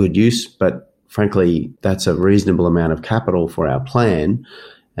that to good use. But frankly, that's a reasonable amount of capital for our plan,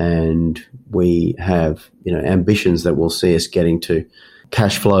 and we have, ambitions that will see us getting to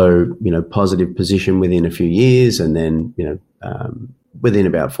cash flow, positive position within a few years, and then, within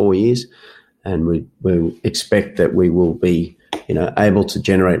about 4 years, and we expect that we will be, able to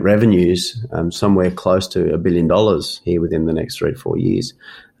generate revenues somewhere close to $1 billion here within the next 3 to 4 years,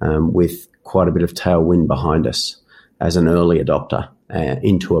 with quite a bit of tailwind behind us as an early adopter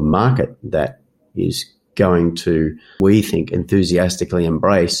into a market that is going to, we think, enthusiastically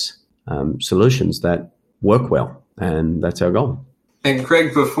embrace solutions that work well, and that's our goal. And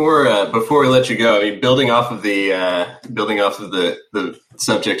Craig, before we let you go, building off of the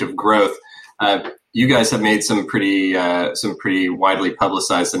subject of growth, you guys have made some pretty widely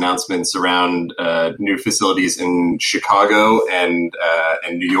publicized announcements around new facilities in Chicago and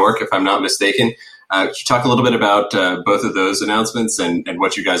New York, if I'm not mistaken. Could you talk a little bit about both of those announcements and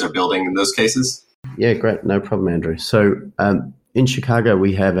what you guys are building in those cases? Yeah, great. No problem, Andrew. So in Chicago,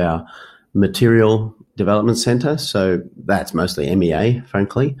 we have our material development center. So that's mostly MEA,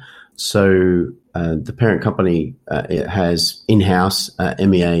 frankly. So the parent company has in-house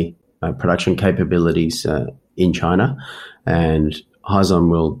MEA production capabilities in China, and Hyzon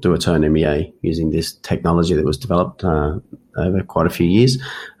will do its own MEA using this technology that was developed over quite a few years.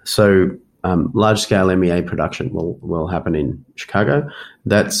 So large-scale MEA production will happen in Chicago.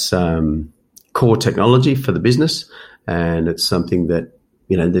 That's core technology for the business, and it's something that,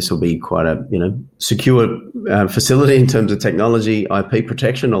 this will be quite a, secure facility in terms of technology, IP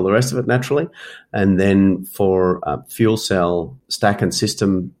protection, all the rest of it, naturally. And then for fuel cell stack and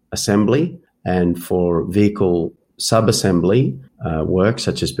system assembly and for vehicle sub-assembly work,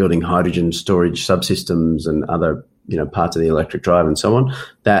 such as building hydrogen storage subsystems and other parts of the electric drive and so on,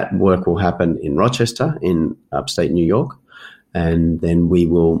 that work will happen in Rochester in upstate New York. And then we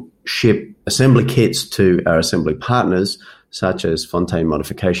will ship assembly kits to our assembly partners, such as Fontaine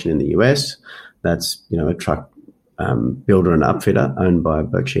Modification in the US. That's, a truck builder and upfitter owned by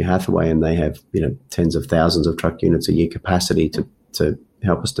Berkshire Hathaway, and they have, tens of thousands of truck units a year capacity to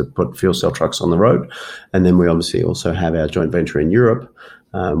help us to put fuel cell trucks on the road. And then we obviously also have our joint venture in Europe,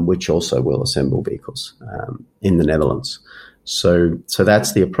 which also will assemble vehicles in the Netherlands. So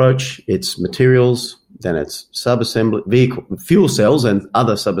that's the approach. It's materials, then it's sub-assembly, vehicle, fuel cells and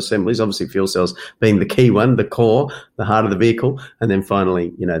other sub-assemblies, obviously fuel cells being the key one, the core, the heart of the vehicle. And then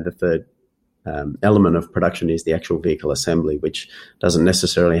finally, the third element of production is the actual vehicle assembly, which doesn't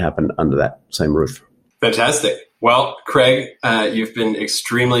necessarily happen under that same roof. Fantastic. Well, Craig, you've been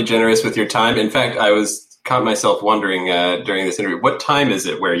extremely generous with your time. In fact, I caught myself wondering during this interview, what time is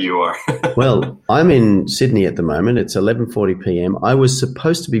it where you are? Well, I'm in Sydney at the moment. It's 11:40 p.m. I was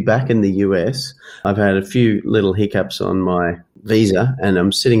supposed to be back in the US. I've had a few little hiccups on my visa, and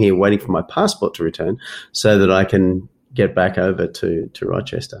I'm sitting here waiting for my passport to return so that I can get back over to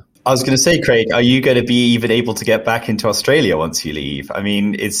Rochester. I was going to say, Craig, are you going to be even able to get back into Australia once you leave? I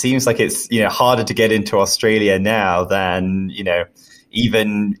mean, it seems like it's harder to get into Australia now than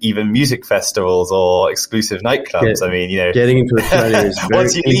even music festivals or exclusive nightclubs. I mean, getting into Australia is very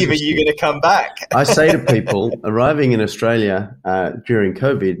once you leave, are you going to come back? I say to people, arriving in Australia during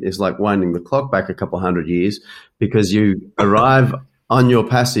COVID is like winding the clock back a couple hundred years, because you arrive on your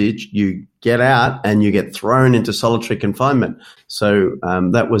passage, you get out and you get thrown into solitary confinement. So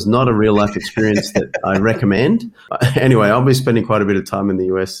that was not a real life experience that I recommend. Anyway, I'll be spending quite a bit of time in the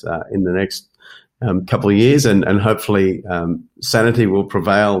US in the next couple of years, and hopefully sanity will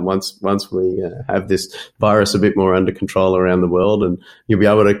prevail once we have this virus a bit more under control around the world, and you'll be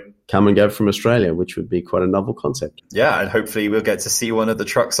able to come and go from Australia, which would be quite a novel concept. Yeah, and hopefully we'll get to see one of the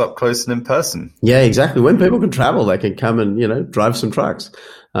trucks up close and in person. Yeah, exactly. When people can travel, they can come and, drive some trucks.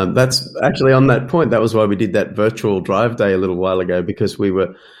 That's actually on that point. That was why we did that virtual drive day a little while ago, because we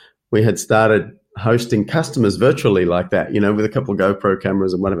had started hosting customers virtually like that, with a couple of GoPro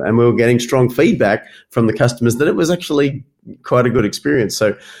cameras and whatever. And we were getting strong feedback from the customers that it was actually quite a good experience.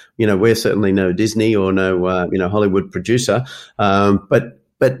 So, we're certainly no Disney or no, Hollywood producer.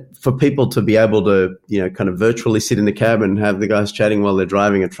 But for people to be able to, kind of virtually sit in the cab and have the guys chatting while they're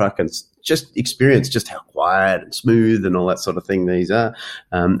driving a truck and just experience just how quiet and smooth and all that sort of thing these are,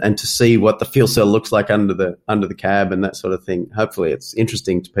 and to see what the fuel cell looks like under the cab and that sort of thing. Hopefully it's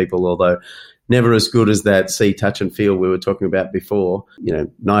interesting to people, although never as good as that see, touch and feel we were talking about before.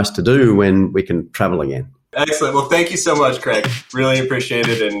 Nice to do when we can travel again. Excellent. Well, thank you so much, Craig. Really appreciate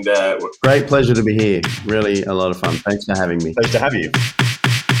it. And great pleasure to be here. Really a lot of fun. Thanks for having me. Pleasure to have you.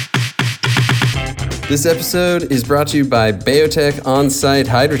 This episode is brought to you by BayoTech On-Site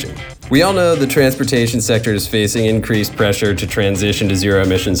Hydrogen. We all know the transportation sector is facing increased pressure to transition to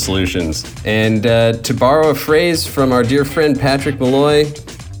zero-emission solutions. And to borrow a phrase from our dear friend Patrick Malloy,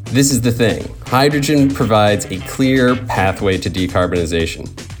 this is the thing. Hydrogen provides a clear pathway to decarbonization.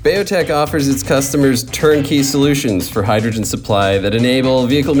 BayoTech offers its customers turnkey solutions for hydrogen supply that enable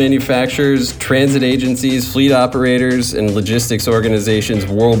vehicle manufacturers, transit agencies, fleet operators, and logistics organizations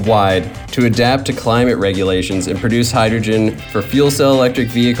worldwide to adapt to climate regulations and produce hydrogen for fuel cell electric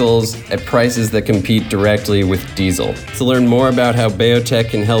vehicles at prices that compete directly with diesel. To learn more about how BayoTech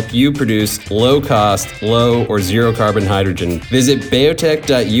can help you produce low-cost, low or zero-carbon hydrogen, visit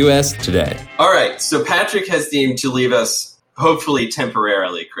bayotech.us today. All right, so Patrick has deemed to leave us hopefully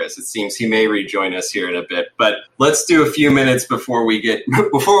temporarily, Chris. It seems he may rejoin us here in a bit, but let's do a few minutes before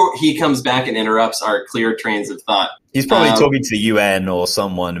he comes back and interrupts our clear trains of thought. He's probably talking to the UN or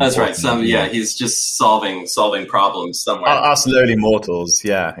someone. That's right. He's just solving problems somewhere. Us lowly mortals.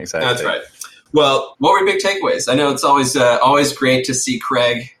 Yeah, exactly. That's right. Well, what were your big takeaways? I know it's always great to see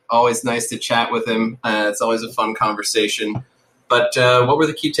Craig. Always nice to chat with him. It's always a fun conversation. But what were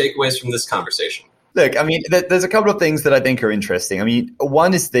the key takeaways from this conversation? Look, I mean, there's a couple of things that I think are interesting. I mean,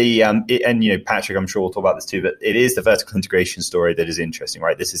 one is Patrick, I'm sure we'll talk about this too, but it is the vertical integration story that is interesting,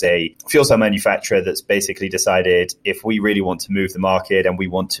 right? This is a fuel cell manufacturer that's basically decided if we really want to move the market and we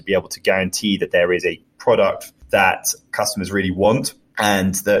want to be able to guarantee that there is a product that customers really want,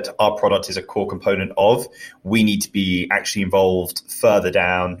 and that our product is a core component of, we need to be actually involved further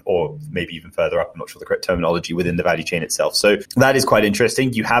down or maybe even further up. I'm not sure the correct terminology within the value chain itself. So that is quite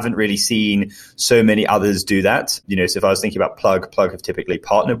interesting. You haven't really seen so many others do that. So if I was thinking about Plug have typically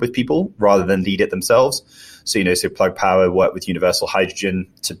partnered with people rather than lead it themselves. So, so Plug Power worked with Universal Hydrogen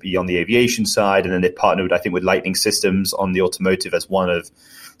to be on the aviation side. And then they partnered, with Lightning Systems on the automotive as one of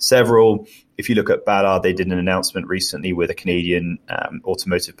several. If you look at Ballard, they did an announcement recently with a Canadian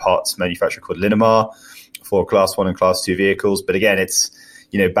automotive parts manufacturer called Linamar for Class 1 and Class 2 vehicles. But again, it's,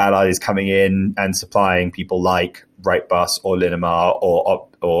 Ballard is coming in and supplying people like Wrightbus or Linamar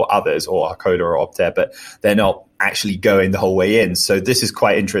or others or Arcola or Optare, but they're not actually going the whole way in. So this is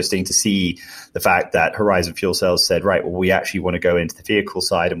quite interesting to see the fact that Horizon Fuel Cells said, right, well, we actually want to go into the vehicle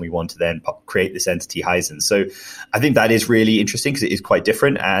side and we want to then create this entity Hyzon. So I think that is really interesting because it is quite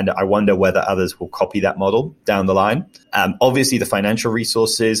different. And I wonder whether others will copy that model down the line. Obviously, the financial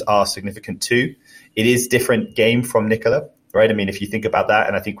resources are significant too. It is different game from Nikola. right? I mean, if you think about that,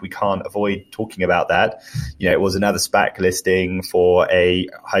 and I think we can't avoid talking about that, it was another SPAC listing for a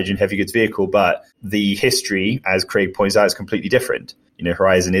hydrogen heavy goods vehicle, but the history, as Craig points out, is completely different.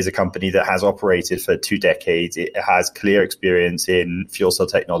 Horizon is a company that has operated for 2 decades. It has clear experience in fuel cell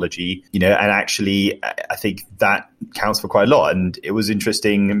technology, and actually I think that counts for quite a lot. And it was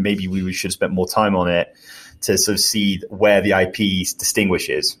interesting, maybe we should have spent more time on it to sort of see where the IP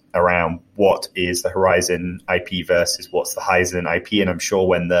distinguishes around what is the Horizon IP versus what's the Hyzon IP. And I'm sure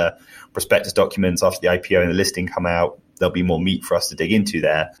when the prospectus documents after the IPO and the listing come out, there'll be more meat for us to dig into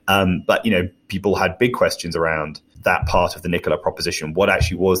there. But people had big questions around that part of the Nikola proposition. What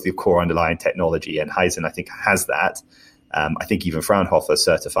actually was the core underlying technology? And Hyzon, I think, has that. I think even Fraunhofer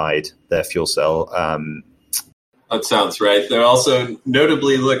certified their fuel cell. That sounds right. They're also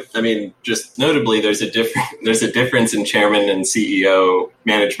notably, there's a difference in chairman and CEO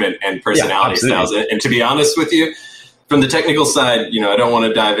management and personality styles. And to be honest with you, from the technical side, I don't want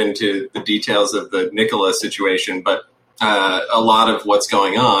to dive into the details of the Nikola situation, but a lot of what's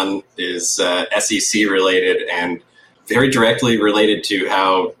going on is SEC related and very directly related to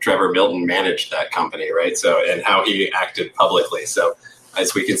how Trevor Milton managed that company, right? So, and how he acted publicly. So,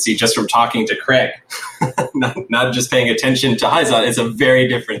 as we can see just from talking to Craig, not just paying attention to Hyzon, it's a very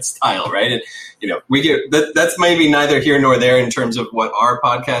different style, right? And, we get that's maybe neither here nor there in terms of what our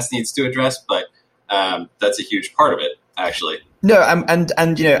podcast needs to address, but that's a huge part of it, actually. No, and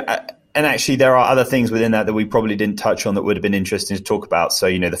actually there are other things within that we probably didn't touch on that would have been interesting to talk about. So,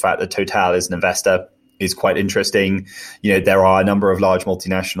 the fact that Total is an investor is quite interesting. There are a number of large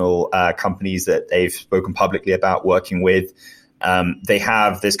multinational companies that they've spoken publicly about working with. They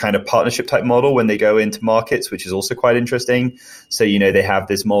have this kind of partnership type model when they go into markets, which is also quite interesting. So, they have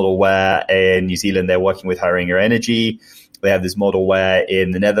this model where in New Zealand, they're working with Haringa Energy. They have this model where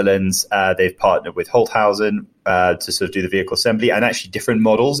in the Netherlands, they've partnered with Holthausen to sort of do the vehicle assembly, and actually different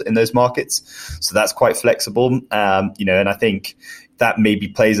models in those markets. So that's quite flexible. And I think that maybe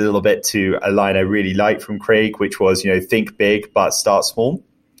plays a little bit to a line I really liked from Craig, which was, think big, but start small.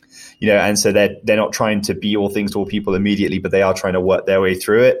 And so they're not trying to be all things to all people immediately, but they are trying to work their way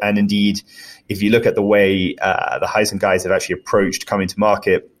through it. And indeed, if you look at the way the Hyzon guys have actually approached coming to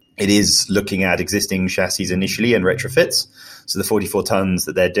market, it is looking at existing chassis initially and retrofits. So the 44 tons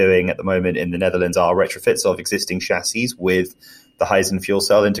that they're doing at the moment in the Netherlands are retrofits of existing chassis with the Hyzon fuel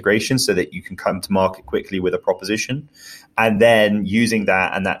cell integration so that you can come to market quickly with a proposition. And then using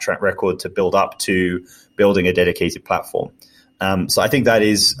that and that track record to build up to building a dedicated platform. So I think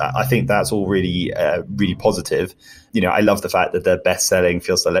that's all really, really positive. I love the fact that the best-selling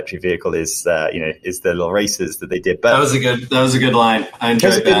fuel cell electric vehicle is the little races that they did. But that was a good line. I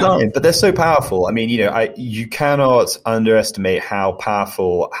enjoyed that. Good line, but they're so powerful. I mean, you cannot underestimate how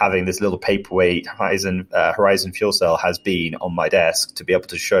powerful having this little paperweight Horizon fuel cell has been on my desk to be able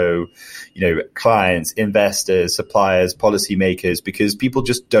to show, clients, investors, suppliers, policymakers, because people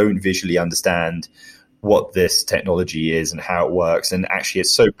just don't visually understand what this technology is and how it works. And actually,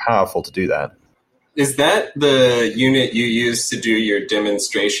 it's so powerful to do that. Is that the unit you used to do your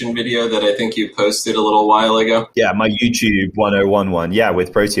demonstration video that I think you posted a little while ago? Yeah, my YouTube 1011. Yeah,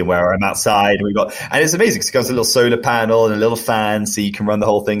 with Protean, where I'm outside. And it's amazing because it comes with a little solar panel and a little fan, so you can run the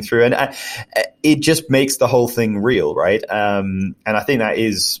whole thing through. And it just makes the whole thing real, right? And I think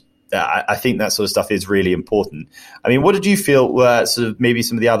I think that sort of stuff is really important. I mean, what did you feel were sort of maybe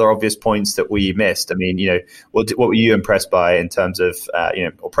some of the other obvious points that we missed? I mean, what were you impressed by in terms of,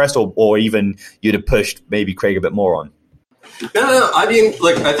 impressed or even you'd have pushed maybe Craig a bit more on? No. I mean,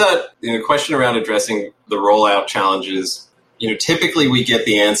 look, I thought the question around addressing the rollout challenges, typically we get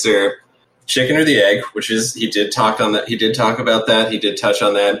the answer chicken or the egg, which is he did talk on that. He did talk about that. He did touch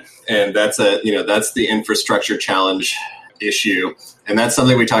on that. And that's that's the infrastructure challenge issue. And that's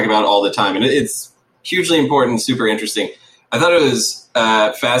something we talk about all the time. And it's hugely important, super interesting. I thought it was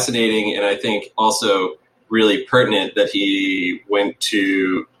fascinating and I think also really pertinent that he went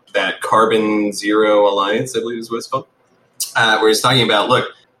to that Carbon Zero Alliance, I believe is what it's called, where he's talking about, look,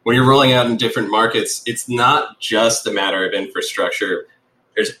 when you're rolling out in different markets, it's not just a matter of infrastructure.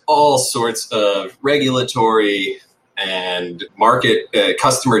 There's all sorts of regulatory and market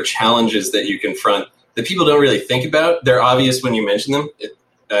customer challenges that you confront that people don't really think about. They're obvious when you mention them.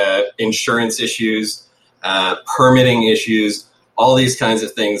 Insurance issues, permitting issues, all these kinds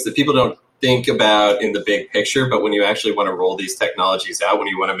of things that people don't think about in the big picture. But when you actually want to roll these technologies out, when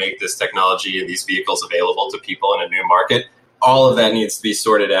you want to make this technology and these vehicles available to people in a new market, all of that needs to be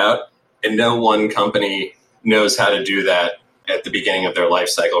sorted out. And no one company knows how to do that at the beginning of their life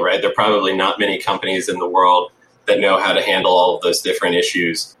cycle, right? There are probably not many companies in the world that know how to handle all of those different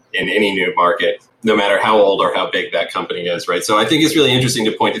issues in any new market. no matter how old or how big that company is, right? So I think it's really interesting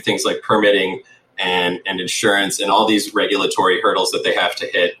to point to things like permitting and insurance and all these regulatory hurdles that they have to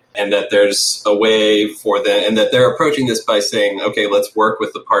hit, and that there's a way for them, and that they're approaching this by saying, okay, let's work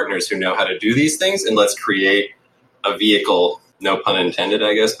with the partners who know how to do these things, and let's create a vehicle, no pun intended,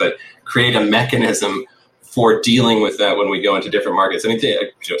 I guess, but create a mechanism for dealing with that when we go into different markets. I mean,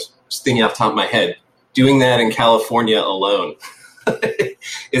 just thinking off the top of my head, doing that in California alone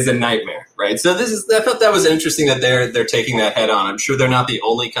is a nightmare, right? So I thought that was interesting that they're taking that head on. I'm sure they're not the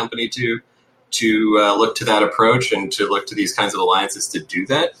only company to look to that approach and to look to these kinds of alliances to do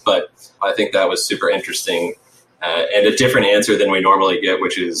that. But I think that was super interesting and a different answer than we normally get,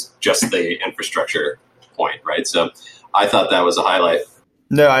 which is just the infrastructure point, right? So I thought that was a highlight.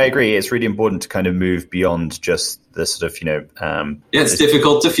 No, I agree. It's really important to kind of move beyond just the sort of, it's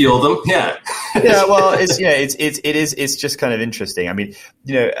difficult to fuel them. Yeah. Yeah. Well, it's just kind of interesting. I mean,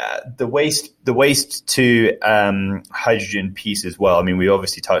 the waste to hydrogen piece as well. I mean, we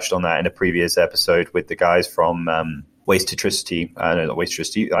obviously touched on that in a previous episode with the guys from Waste2Tricity. No, not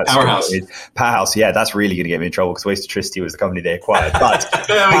Waste2Tricity. Powerhouse. Yeah, that's really going to get me in trouble because Waste2Tricity was the company they acquired. But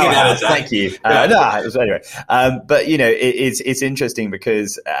thank you. Anyway. But it's interesting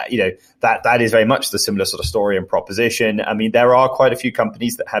because that is very much the similar sort of story and proposition. I mean, there are quite a few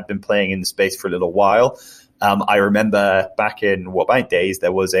companies that have been playing in the space for a little while. I remember back in World Bank days,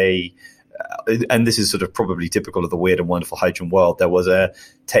 there was and this is sort of probably typical of the weird and wonderful hydrogen world. There was a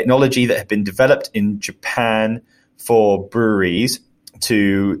technology that had been developed in Japan for breweries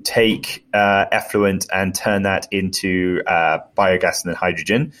to take effluent and turn that into biogas and then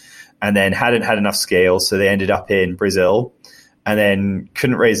hydrogen, and then hadn't had enough scale, so they ended up in Brazil, and then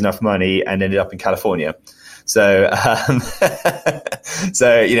couldn't raise enough money and ended up in California. So, and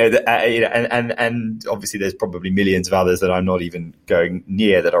obviously there's probably millions of others that I'm not even going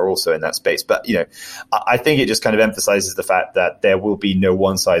near that are also in that space. But, I think it just kind of emphasizes the fact that there will be no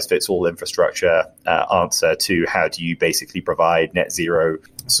one size fits all infrastructure answer to how do you basically provide net zero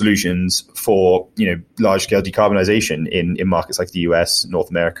solutions for, large scale decarbonization in markets like the US, North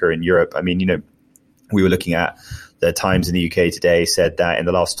America, and Europe. I mean, we were looking at the Times in the UK today said that in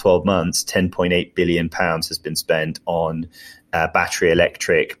the last 12 months, £10.8 billion has been spent on battery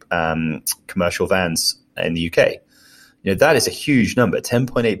electric commercial vans in the UK. That is a huge number,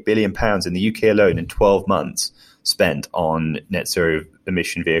 £10.8 billion in the UK alone in 12 months spent on net zero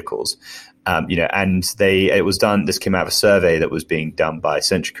emission vehicles. It was done, this came out of a survey that was being done by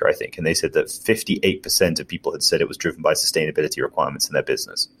Centrica, I think, and they said that 58% of people had said it was driven by sustainability requirements in their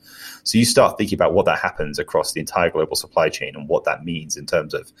business. So you start thinking about what that happens across the entire global supply chain and what that means in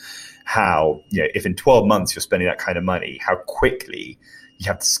terms of how, if in 12 months you're spending that kind of money, how quickly you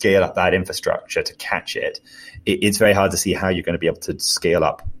have to scale up that infrastructure to catch it. It's very hard to see how you're going to be able to scale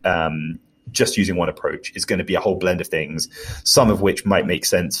up just using one approach. Is going to be a whole blend of things, some of which might make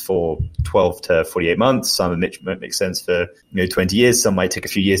sense for 12 to 48 months, some of which might make sense for 20 years, some might take a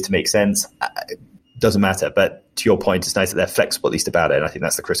few years to make sense. Doesn't matter. But to your point, it's nice that they're flexible at least about it. And I think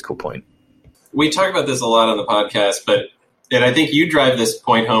that's the critical point. We talk about this a lot on the podcast, and I think you drive this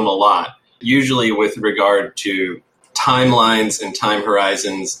point home a lot, usually with regard to timelines and time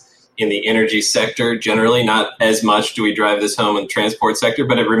horizons in the energy sector. Generally, not as much do we drive this home in the transport sector,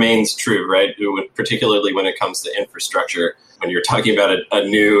 but it remains true, right? Particularly when it comes to infrastructure, when you're talking about a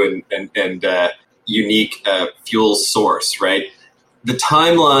new and unique fuel source, right? The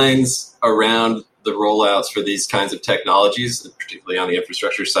timelines around the rollouts for these kinds of technologies, particularly on the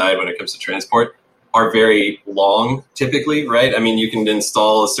infrastructure side when it comes to transport, are very long typically, right? I mean, you can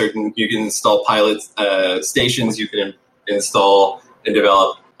install pilot stations, you can install and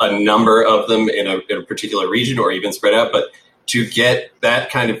develop a number of them in a particular region or even spread out. But to get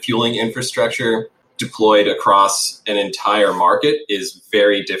that kind of fueling infrastructure deployed across an entire market is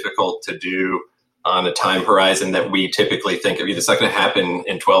very difficult to do on a time horizon that we typically think of. It's not going to happen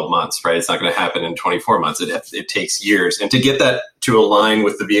in 12 months, right? It's not going to happen in 24 months. It takes years. And to get that to align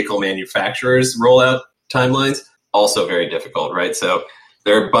with the vehicle manufacturers' rollout timelines, also very difficult, right? So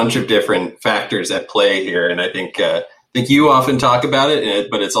there are a bunch of different factors at play here. And I think you often talk about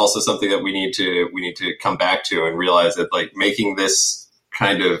it, but it's also something that we need to come back to and realize that like making this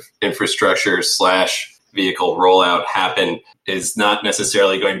kind of infrastructure / vehicle rollout happen is not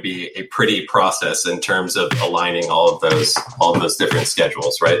necessarily going to be a pretty process in terms of aligning all of those different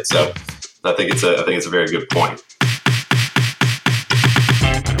schedules, right? So I think it's a very good point.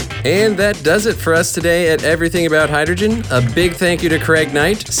 And that does it for us today at Everything About Hydrogen. A big thank you to Craig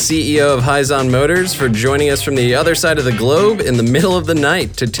Knight, CEO of Hyzon Motors, for joining us from the other side of the globe in the middle of the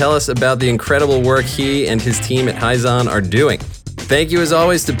night to tell us about the incredible work he and his team at Hyzon are doing. Thank you as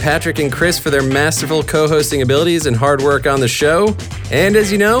always to Patrick and Chris for their masterful co-hosting abilities and hard work on the show. And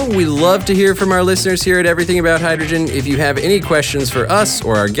as you know, we love to hear from our listeners here at Everything About Hydrogen. If you have any questions for us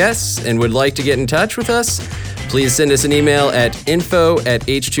or our guests and would like to get in touch with us, please send us an email at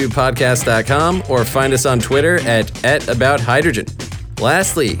info@h2podcast.com or find us on Twitter at @abouthydrogen.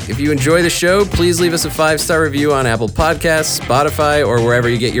 Lastly, if you enjoy the show, please leave us a 5-star review on Apple Podcasts, Spotify, or wherever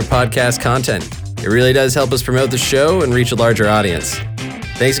you get your podcast content. It really does help us promote the show and reach a larger audience.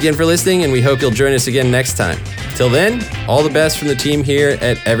 Thanks again for listening, and we hope you'll join us again next time. Till then, all the best from the team here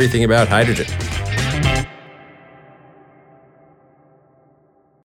at Everything About Hydrogen.